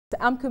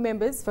AMCU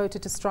members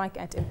voted to strike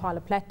at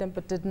Impala Platinum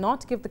but did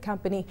not give the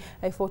company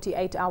a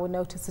 48-hour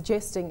notice,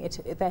 suggesting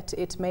that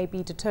it may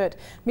be deterred.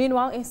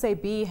 Meanwhile,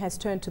 SAB has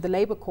turned to the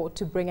Labour Court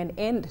to bring an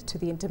end to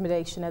the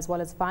intimidation as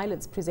well as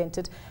violence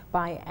presented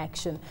by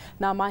action.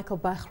 Now, Michael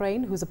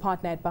Bahrain, who's a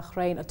partner at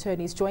Bahrain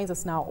Attorneys, joins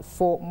us now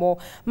for more.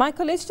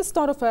 Michael, let's just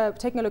start off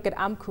taking a look at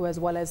AMCU as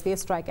well as their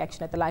strike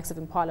action at the likes of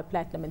Impala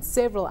Platinum and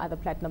several other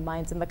platinum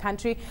mines in the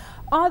country.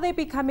 Are they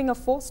becoming a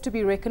force to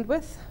be reckoned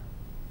with?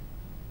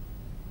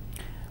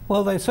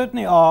 Well, they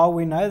certainly are.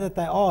 We know that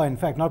they are, in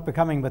fact, not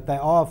becoming, but they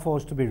are a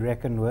force to be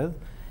reckoned with.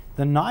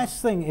 The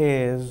nice thing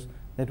is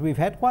that we've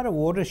had quite a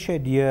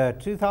watershed year.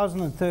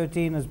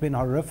 2013 has been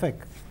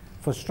horrific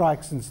for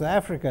strikes in South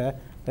Africa,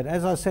 but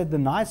as I said, the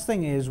nice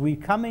thing is we're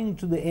coming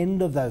to the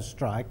end of those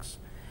strikes.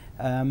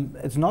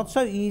 It's not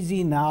so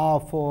easy now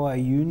for a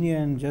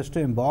union just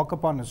to embark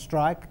upon a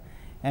strike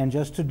and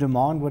just to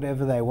demand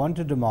whatever they want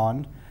to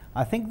demand.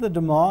 I think the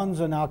demands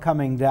are now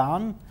coming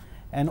down.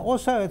 And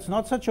also, it's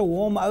not such a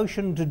warm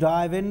ocean to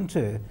dive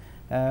into.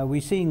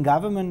 We're seeing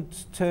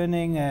government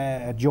turning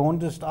a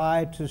jaundiced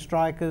eye to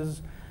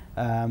strikers.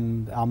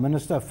 Our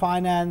Minister of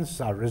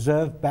Finance, our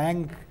Reserve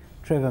Bank,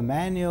 Trevor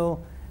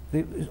Manuel,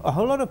 a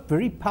whole lot of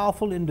very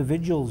powerful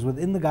individuals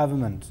within the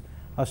government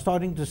are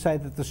starting to say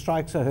that the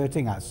strikes are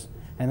hurting us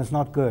and it's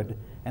not good.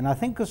 And I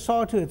think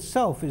COSATU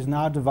itself is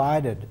now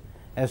divided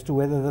as to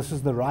whether this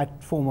is the right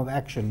form of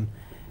action.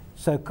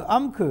 So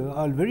AMCU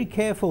are very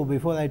careful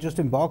before they just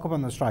embark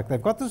upon the strike.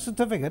 They've got the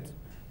certificate.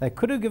 They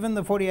could have given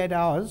the 48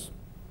 hours,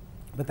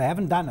 but they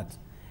haven't done it.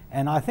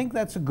 And I think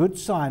that's a good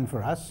sign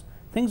for us.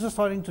 Things are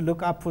starting to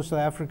look up for South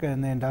Africa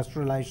in the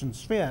industrial relations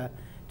sphere,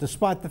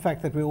 despite the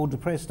fact that we're all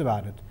depressed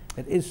about it.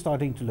 It is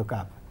starting to look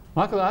up.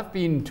 Michael, I've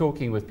been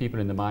talking with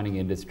people in the mining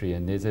industry,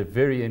 and there's a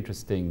very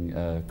interesting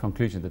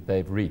conclusion that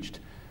they've reached.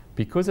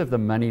 Because of the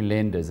money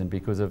lenders and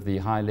because of the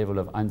high level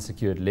of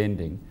unsecured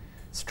lending,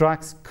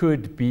 strikes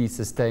could be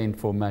sustained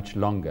for much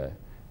longer.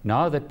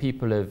 Now that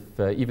people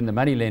have, even the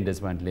money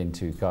lenders won't lend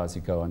to guys who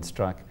go on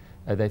strike,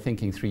 are they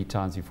thinking 3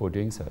 times before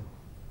doing so?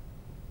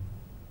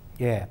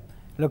 Yeah.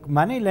 Look,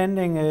 money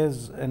lending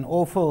is an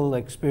awful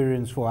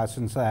experience for us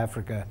in South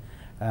Africa.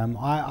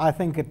 I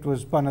think it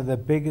was one of the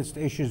biggest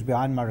issues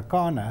behind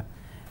Marikana,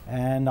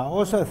 and I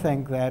also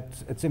think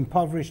that it's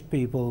impoverished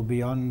people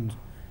beyond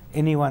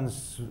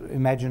anyone's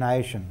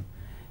imagination.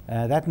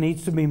 That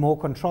needs to be more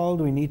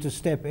controlled. We need to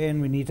step in.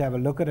 We need to have a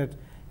look at it.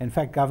 In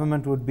fact,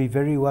 government would be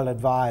very well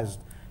advised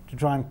to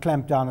try and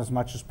clamp down as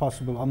much as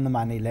possible on the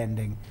money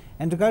lending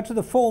and to go to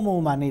the formal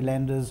money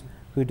lenders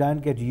who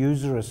don't get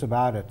usurious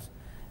about it.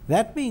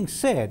 That being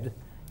said,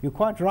 you're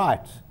quite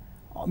right.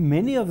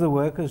 Many of the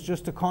workers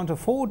just can't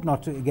afford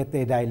not to get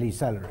their daily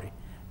salary.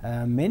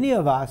 Many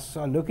of us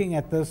are looking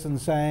at this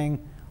and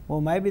saying, well,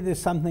 maybe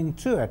there's something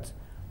to it.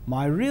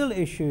 My real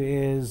issue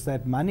is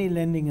that money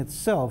lending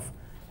itself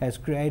has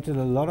created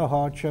a lot of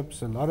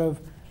hardships, a lot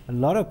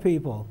of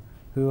people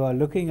who are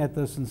looking at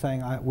this and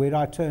saying, where do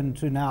I turn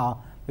to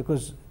now?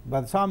 Because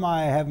by the time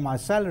I have my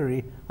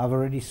salary, I've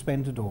already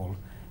spent it all.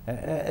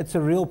 It's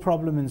a real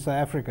problem in South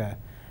Africa.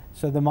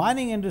 So the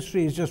mining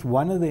industry is just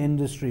one of the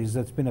industries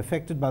that's been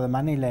affected by the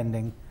money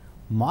lending.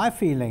 My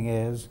feeling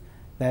is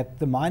that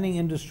the mining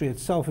industry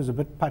itself is a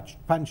bit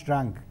punch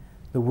drunk.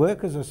 The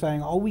workers are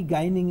saying, are we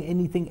gaining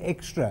anything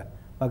extra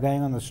by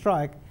going on the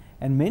strike?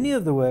 And many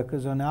of the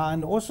workers are now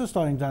and also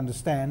starting to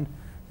understand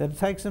that it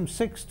takes them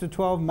 6 to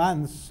 12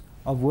 months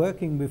of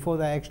working before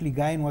they actually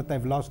gain what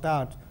they've lost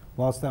out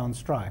whilst they're on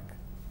strike.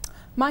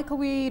 Michael,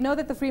 we know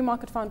that the Free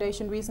Market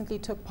Foundation recently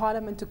took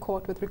Parliament to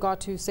court with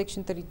regard to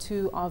Section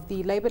 32 of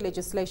the labour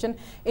legislation.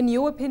 In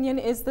your opinion,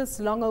 is this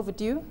long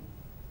overdue?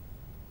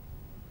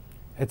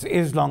 It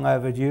is long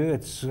overdue.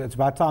 It's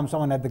about time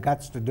someone had the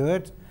guts to do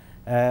it.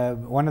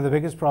 One of the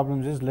biggest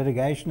problems is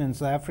litigation in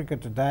South Africa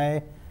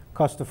today.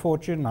 Cost a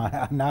fortune.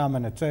 Now I'm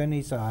an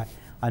attorney, so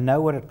I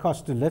know what it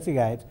costs to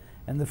litigate.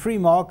 And the free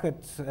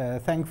market,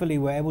 thankfully,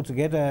 were able to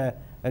get a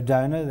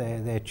donor,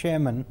 their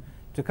chairman,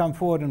 to come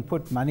forward and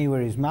put money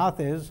where his mouth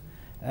is,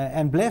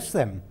 and bless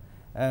them.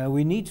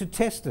 We need to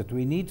test it.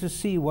 We need to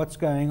see what's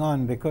going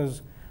on,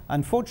 because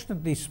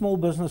unfortunately small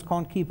business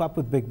can't keep up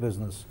with big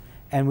business.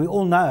 And we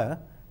all know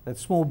that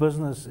small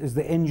business is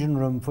the engine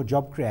room for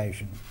job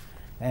creation.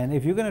 And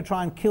if you're going to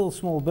try and kill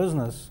small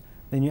business,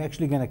 then you're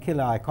actually going to kill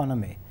our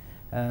economy.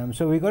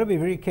 So we've got to be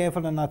very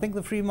careful, and I think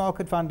the Free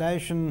Market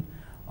Foundation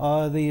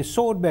are the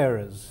sword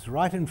bearers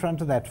right in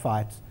front of that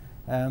fight.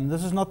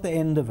 This is not the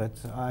end of it.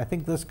 I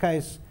think this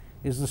case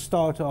is the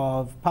start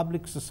of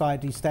public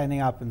society standing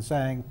up and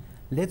saying,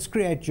 let's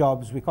create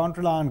jobs. We can't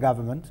rely on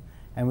government,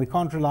 and we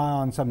can't rely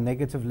on some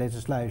negative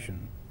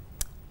legislation.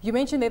 You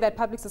mentioned there that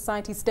public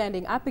society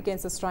standing up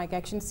against the strike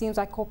action. Seems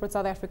like corporate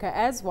South Africa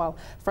as well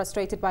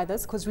frustrated by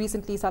this, because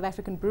recently South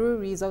African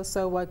breweries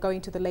also were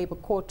going to the Labour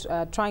Court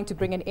trying to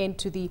bring an end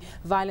to the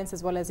violence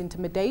as well as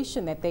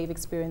intimidation that they've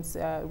experienced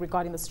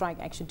regarding the strike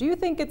action. Do you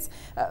think it's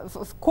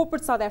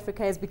corporate South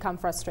Africa has become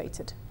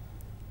frustrated?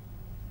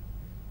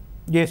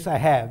 Yes, I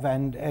have,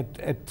 and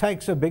it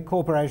takes a big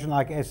corporation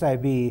like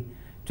SAB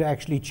to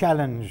actually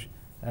challenge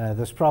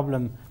this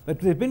problem. But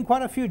there have been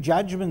quite a few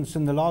judgments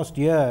in the last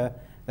year.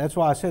 That's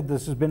why I said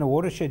this has been a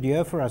watershed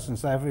year for us in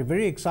South Africa.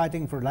 Very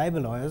exciting for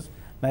labour lawyers,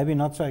 maybe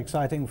not so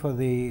exciting for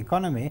the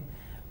economy.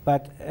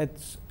 But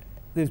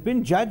there's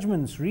been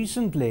judgments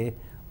recently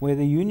where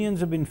the unions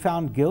have been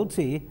found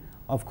guilty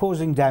of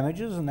causing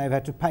damages, and they've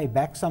had to pay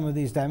back some of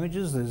these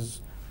damages.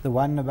 There's the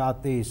one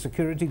about the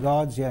security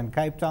guards here in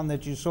Cape Town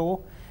that you saw.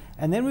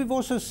 And then we've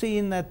also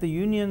seen that the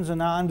unions are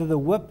now under the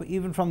whip,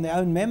 even from their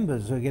own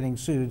members who are getting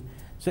sued.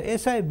 So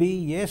SAB,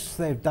 yes,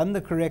 they've done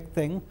the correct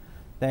thing.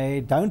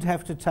 They don't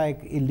have to take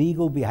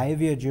illegal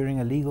behavior during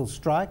a legal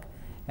strike.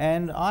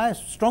 And I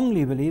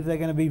strongly believe they're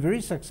going to be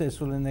very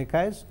successful in their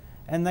case,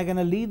 and they're going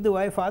to lead the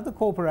way for other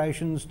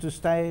corporations to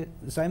stay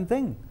the same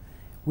thing.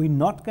 We're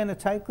not going to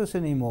take this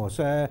anymore.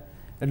 So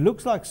it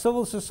looks like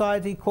civil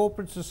society,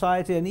 corporate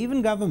society, and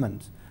even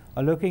government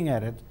are looking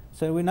at it.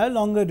 So we no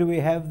longer do we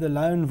have the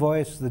lone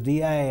voice, the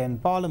DA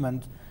and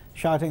Parliament,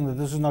 shouting that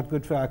this is not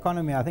good for our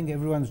economy. I think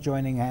everyone's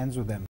joining hands with them.